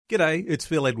G'day, it's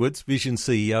Phil Edwards, Vision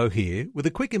CEO here, with a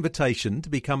quick invitation to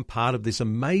become part of this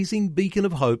amazing beacon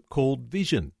of hope called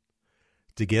Vision.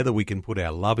 Together we can put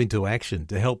our love into action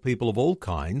to help people of all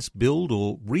kinds build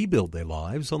or rebuild their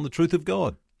lives on the truth of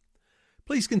God.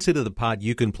 Please consider the part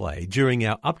you can play during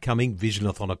our upcoming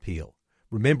Visionathon appeal,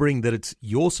 remembering that it's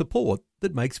your support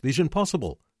that makes Vision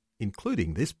possible,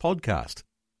 including this podcast.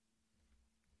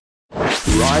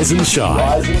 Rise and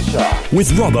Shine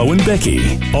with Robbo and Becky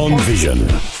on Vision.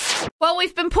 Well,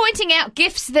 we've been pointing out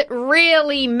gifts that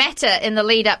really matter in the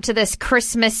lead up to this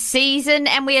Christmas season,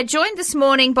 and we are joined this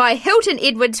morning by Hilton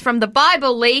Edwards from the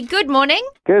Bible League. Good morning.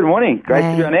 Good morning. Great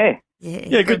to be on air.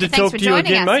 Yeah, good to talk to you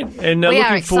again, us. mate. And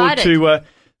looking forward to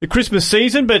the Christmas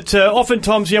season. But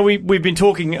oftentimes, we've been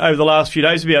talking over the last few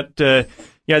days about the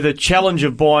challenge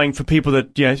of buying for people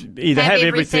that either have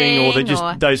everything or they're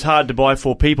just those hard to buy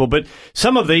for people. But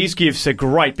some of these gifts are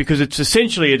great because it's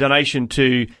essentially a donation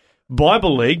to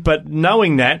Bible League, but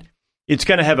knowing that it's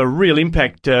going to have a real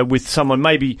impact with someone,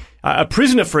 maybe a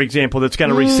prisoner, for example, that's going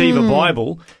to receive a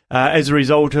Bible as a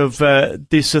result of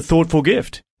this thoughtful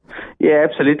gift. Yeah,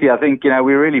 absolutely. I think,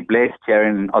 we're really blessed here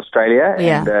in Australia.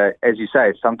 Yeah. And as you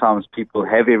say, sometimes people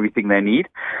have everything they need.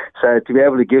 So to be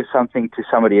able to give something to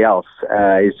somebody else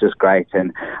is just great.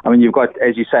 And I mean, you've got,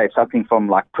 as you say, something from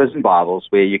like prison Bibles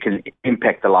where you can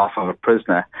impact the life of a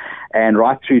prisoner, and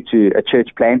right through to a church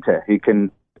planter who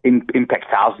can impact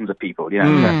thousands of people,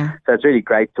 So it's really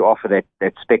great to offer that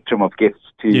spectrum of gifts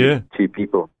to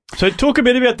people. So talk a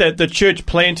bit about that, the church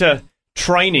planter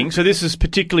training. So this is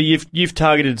particularly you've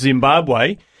targeted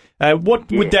Zimbabwe.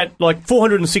 What would that, like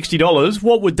 $460,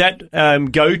 what would that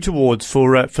go towards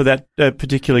for that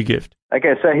particular gift?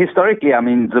 Okay, so historically, I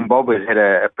mean, Zimbabwe's had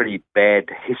a pretty bad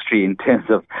history in terms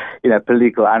of,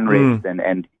 political unrest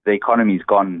and the economy's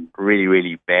gone really,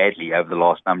 really badly over the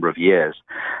last number of years.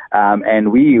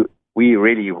 And we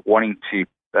really wanting to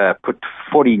put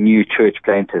 40 new church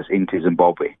planters into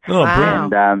Zimbabwe. Oh, wow.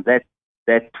 And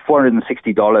that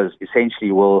 $460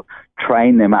 essentially will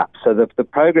train them up. So the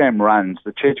program runs,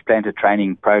 the church planter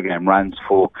training program runs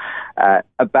for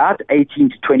about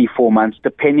 18 to 24 months,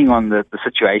 depending on the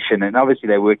situation. And obviously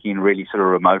they're working in really sort of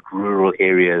remote rural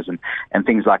areas and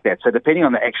things like that. So depending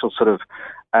on the actual sort of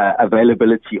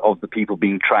availability of the people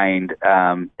being trained,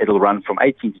 it'll run from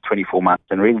 18 to 24 months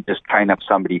and really just train up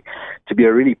somebody to be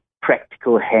a really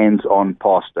practical, hands-on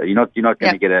pastor. You're not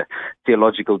going to get a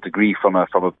theological degree from a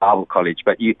Bible college,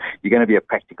 but you're going to be a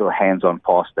practical, hands-on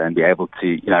pastor and be able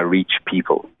to reach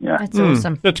people. That's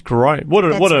awesome. That's great. What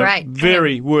a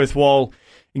very worthwhile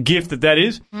gift that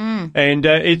is, and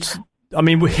it's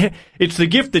the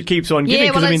gift that keeps on giving.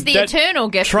 Yeah, well, it's the eternal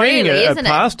gift, training really, isn't a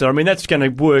pastor. I mean, that's going to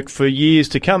work for years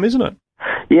to come, isn't it?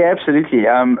 Yeah, absolutely.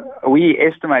 We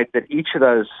estimate that each of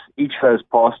those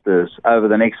pastors over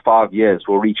the next 5 years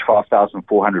will reach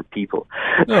 5,400 people.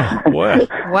 Oh, wow.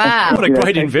 Wow. What a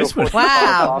great investment.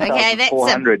 Wow. Okay, that's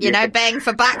bang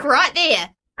for buck right there.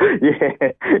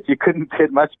 Yeah, you couldn't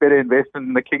get much better investment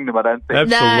in the kingdom, I don't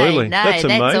think. Absolutely. No, that's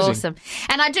amazing. That's awesome.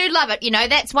 And I do love it.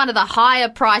 That's one of the higher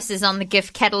prices on the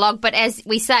gift catalogue. But as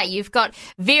we say, you've got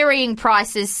varying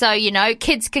prices. So,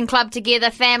 kids can club together,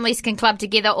 families can club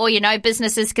together, or,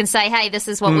 businesses can say, hey, this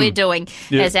is what we're doing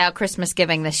as our Christmas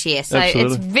giving this year. So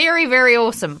It's very, very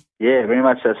awesome. Yeah, very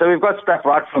much so. So we've got stuff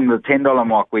right from the $10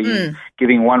 mark where you're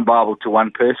giving one Bible to one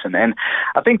person. And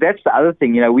I think that's the other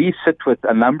thing. We sit with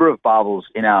a number of Bibles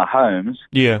in our homes.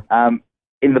 Yeah.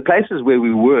 In the places where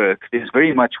we work, there's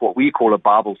very much what we call a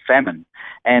Bible famine.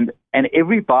 And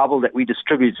every Bible that we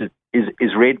distribute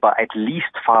is read by at least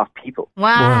 5 people.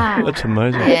 Wow. That's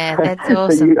amazing. Yeah, that's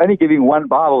awesome. So you're only giving one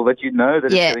Bible, but that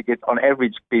it's going to get, on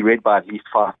average, be read by at least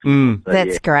 5 people. So,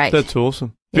 that's great. That's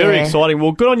awesome. Very exciting.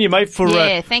 Well, good on you, mate, for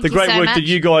the great work that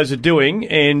you guys are doing.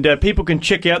 And people can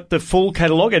check out the full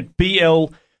catalogue at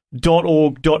bl.org.au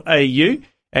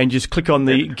and just click on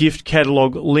the gift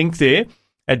catalogue link there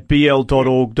at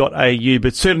bl.org.au.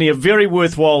 But certainly a very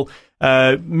worthwhile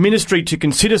ministry to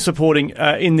consider supporting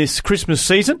in this Christmas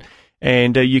season.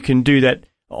 And you can do that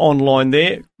online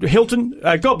there. Hilton,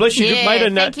 God bless you, mate.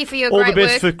 And thank you for your all great the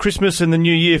best work for Christmas and the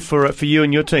New Year for you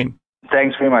and your team.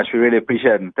 Thanks very much. We really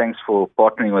appreciate it. And thanks for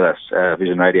partnering with us,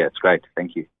 Vision Radio. It's great.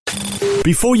 Thank you.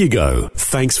 Before you go,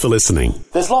 thanks for listening.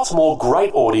 There's lots more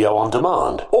great audio on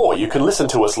demand, or you can listen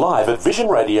to us live at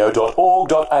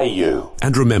visionradio.org.au.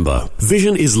 And remember,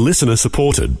 Vision is listener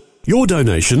supported. Your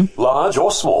donation, large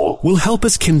or small, will help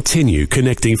us continue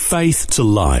connecting faith to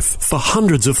life for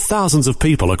hundreds of thousands of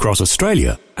people across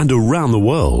Australia and around the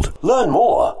world. Learn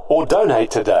more or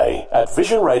donate today at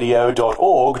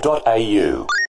visionradio.org.au.